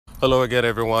Hello again,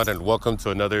 everyone, and welcome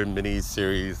to another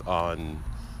mini-series on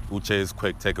Uche's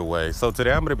Quick Takeaway. So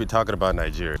today I'm going to be talking about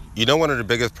Nigeria. You know, one of the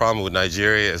biggest problems with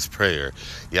Nigeria is prayer.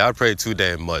 Y'all pray too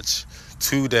damn much.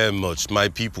 Too damn much. My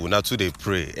people, not too they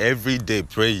pray. Every day,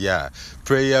 prayer.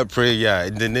 Prayer,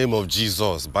 in the name of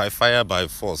Jesus, by fire, by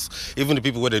force. Even the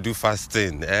people where they do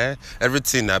fasting,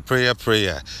 everything, prayer.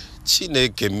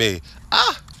 Chineke me.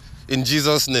 In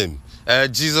Jesus' name.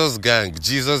 Jesus gang,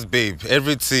 Jesus babe,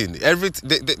 everything.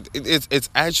 It's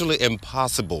actually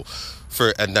impossible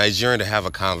for a Nigerian to have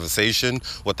a conversation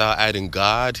without adding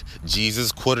God,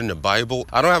 Jesus, quoting the Bible.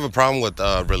 I don't have a problem with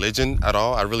religion at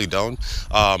all. I really don't.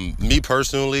 Me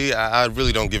personally, I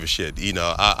really don't give a shit. You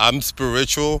know, I'm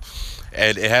spiritual.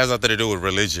 And it has nothing to do with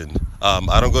religion.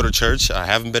 I don't go to church. I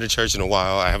haven't been to church in a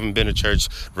while. I haven't been to church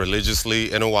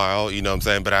religiously in a while, you know what I'm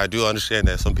saying? But I do understand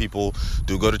that some people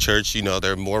do go to church, you know,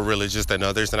 they're more religious than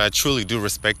others. And I truly do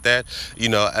respect that, you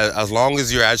know, as long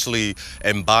as you're actually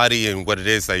embodying what it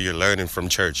is that you're learning from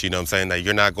church, you know what I'm saying? That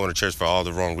you're not going to church for all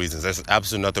the wrong reasons. There's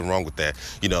absolutely nothing wrong with that,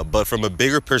 you know. But from a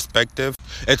bigger perspective,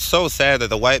 it's so sad that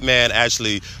the white man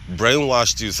actually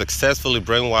successfully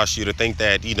brainwashed you to think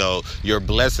that, you know, your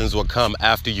blessings will come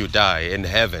after you die in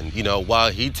heaven, you know,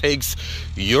 while he takes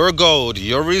your gold,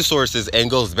 your resources, and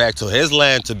goes back to his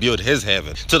land to build his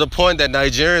heaven. To the point that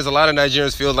a lot of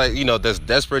Nigerians feel like, you know, there's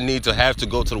desperate need to have to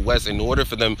go to the West in order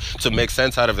for them to make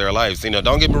sense out of their lives. You know,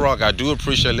 don't get me wrong, I do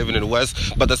appreciate living in the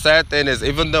West, but the sad thing is,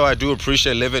 even though I do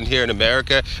appreciate living here in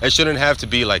America, it shouldn't have to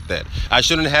be like that. I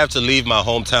shouldn't have to leave my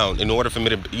hometown in order for me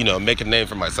to, you know, make a name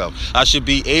for myself. I should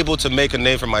be able to make a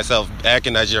name for myself back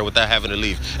in Nigeria without having to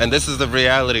leave. And this is the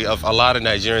reality of a lot of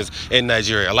Nigerians in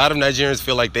Nigeria. A lot of Nigerians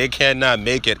feel like they cannot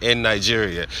make it in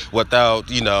Nigeria without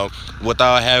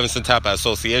having some type of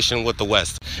association with the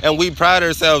West. And we pride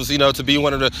ourselves, you know, to be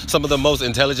some of the most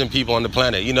intelligent people on the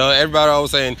planet. You know, everybody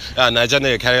always saying,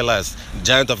 Nigeria carry less,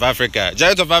 giant of Africa.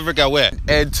 Giant of Africa where?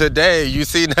 And today, you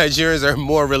see Nigerians are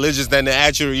more religious than the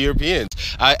actual Europeans.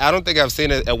 I don't think I've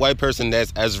seen a white person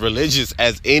that's as religious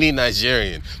as any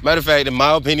Nigerian. Matter of fact, in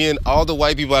my opinion, all the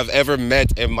white people I've ever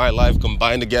met in my life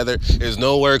combined together is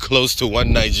nowhere close to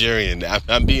one Nigerian.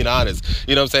 I'm being honest.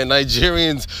 You know what I'm saying?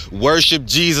 Nigerians worship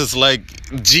Jesus like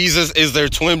Jesus is their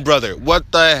twin brother.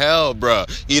 What the hell, bro?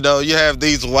 You know, you have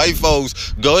these white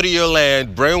folks go to your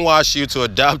land, brainwash you to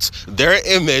adopt their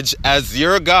image as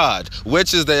your God,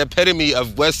 which is the epitome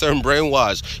of Western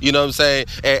brainwash. You know what I'm saying?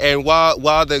 And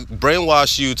while they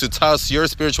brainwash you to toss your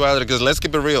spirituality, because let's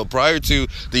keep it real, prior to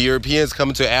the Europeans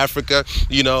coming to Africa,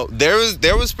 you know, there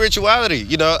was spirituality.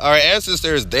 You know, our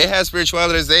ancestors, they had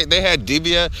spirituality. They had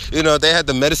Dibia, you know, they had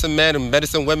the medicine men and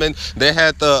medicine women. They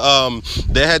had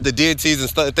the deities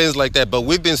and things like that. But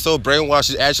we've been so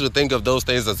brainwashed to actually think of those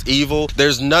things as evil.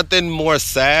 There's nothing more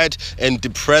sad and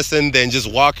depressing than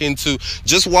just walking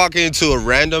into a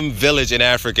random village in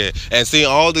Africa and seeing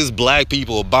all these black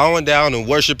people bowing down and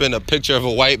worshiping a picture of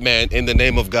a white man in the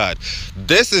name of God.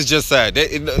 This is just sad.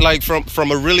 Like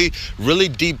from a really, really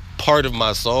deep part of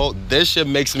my soul, this shit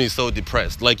makes me so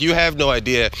depressed. Like, you have no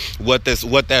idea what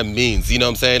that means. You know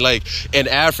what I'm saying? Like, in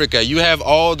Africa, you have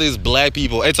all these black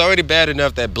people. It's already bad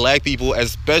enough that black people,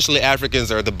 especially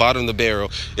Africans, are at the bottom of the barrel.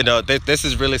 You know, this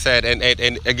is really sad. And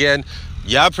again,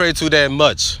 y'all pray too damn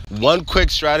much. One quick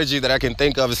strategy that I can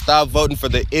think of is stop voting for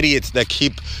the idiots that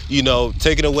keep, you know,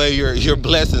 taking away your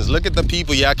blessings. Look at the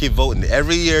people y'all keep voting.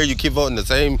 Every year you keep voting the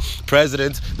same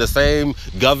presidents, the same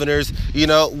governors. You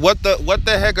know, what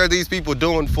the heck are these people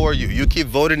doing for you? You keep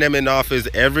voting them in office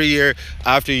every year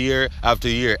after year after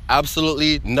year.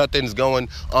 Absolutely nothing's going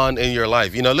on in your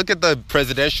life. You know, look at the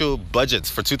presidential budgets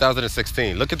for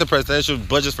 2016. Look at the presidential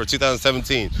budgets for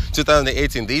 2017,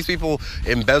 2018. These people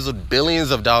embezzled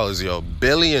billions of dollars,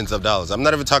 billions of dollars. I'm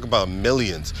not even talking about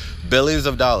millions, billions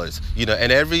of dollars, you know.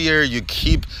 And every year you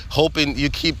keep hoping, you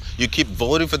keep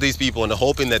voting for these people and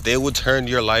hoping that they will turn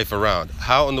your life around.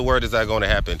 How in the world is that going to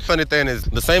happen? Funny thing is,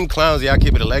 the same clowns y'all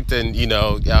keep electing, you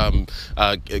know,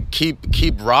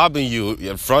 keep robbing you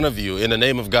in front of you in the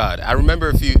name of God. I remember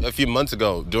a few months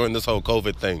ago during this whole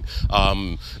COVID thing,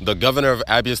 the governor of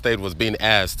Abia State was being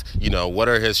asked, you know, what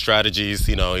are his strategies,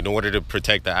 you know, in order to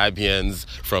protect the Abians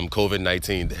from COVID-19.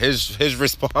 His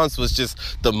response was just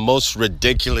the most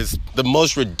ridiculous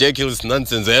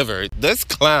nonsense ever. This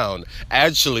clown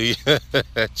actually,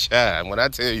 Chad, when I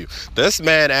tell you, this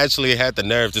man actually had the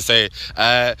nerve to say,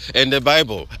 in the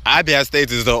Bible, Abia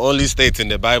State is the only state in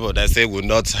the Bible that say will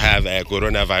not have a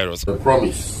coronavirus. The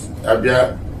promise,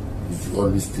 Abia is the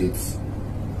only state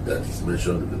that is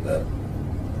mentioned in the Bible.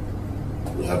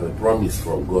 We have a promise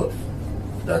from God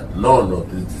that none of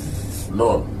the diseases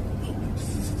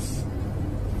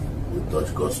will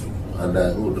touch God's people. And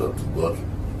I hold on to God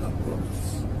our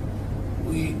promise.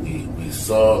 We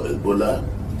saw Ebola,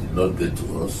 it did not get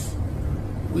to us.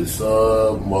 We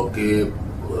saw monkey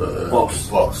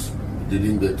pox, it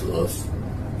didn't get to us.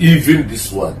 Even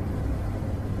this one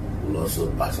will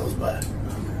also pass us by.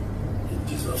 In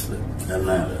Jesus' name.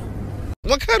 Amen.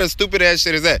 What kind of stupid ass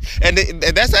shit is that? And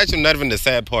that's actually not even the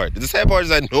sad part. The sad part is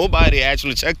that nobody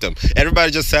actually checked them.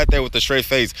 Everybody just sat there with a straight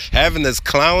face, having this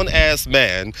clown ass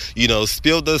man, you know,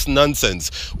 spill this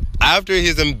nonsense after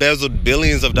he's embezzled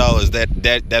billions of dollars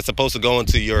that's supposed to go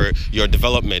into your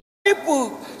development.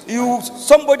 People,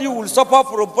 somebody will suffer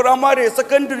from primary,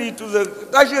 secondary to the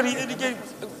tertiary education,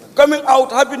 coming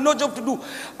out having no job to do,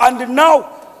 and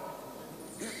now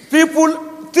 3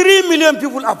 million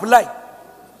people apply.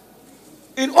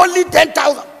 In only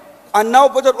 10,000, and now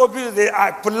budget office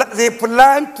they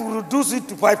plan to reduce it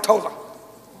to 5,000.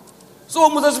 So,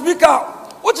 Mr. Speaker,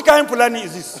 what kind of planning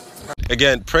is this?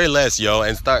 Again, pray less, yo,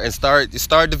 and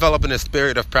start developing a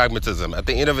spirit of pragmatism. At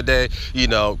the end of the day, you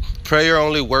know, prayer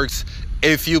only works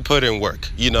if you put in work.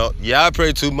 You know, yeah, I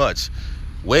pray too much.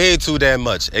 Way too damn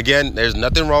much. Again, there's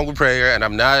nothing wrong with prayer, and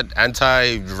I'm not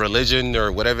anti-religion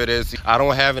or whatever it is. I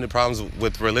don't have any problems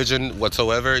with religion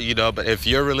whatsoever, you know, but if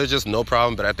you're religious, no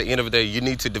problem. But at the end of the day, you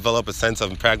need to develop a sense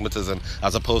of pragmatism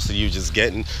as opposed to you just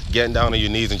getting down on your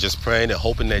knees and just praying and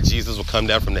hoping that Jesus will come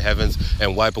down from the heavens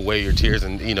and wipe away your tears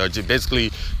and, you know, just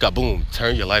basically, kaboom,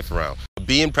 turn your life around.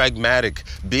 Being pragmatic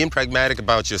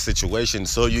about your situation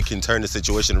so you can turn the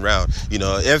situation around. You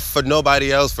know, if for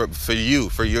nobody else, for you,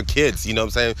 for your kids, you know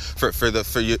what I'm saying, for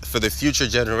the future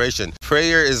generation.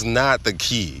 Prayer is not the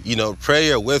key. You know,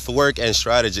 prayer with work and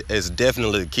strategy is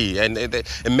definitely the key. And it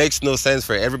makes no sense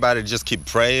for everybody to just keep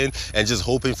praying and just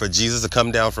hoping for Jesus to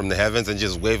come down from the heavens and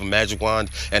just wave a magic wand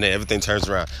and then everything turns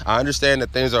around. I understand that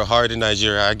things are hard in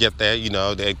Nigeria. I get that, you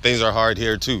know, things are hard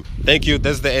here too. Thank you.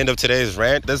 This is the end of today's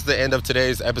rant. This is the end of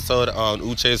today's episode on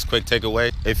Uche's Quick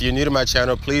Takeaway. If you're new to my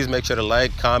channel, please make sure to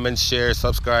like, comment, share,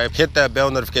 subscribe, hit that bell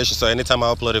notification so anytime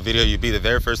I upload a video, you'll be the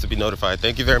very first to be notified.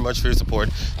 Thank you very much for your support.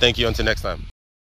 Thank you. Until next time.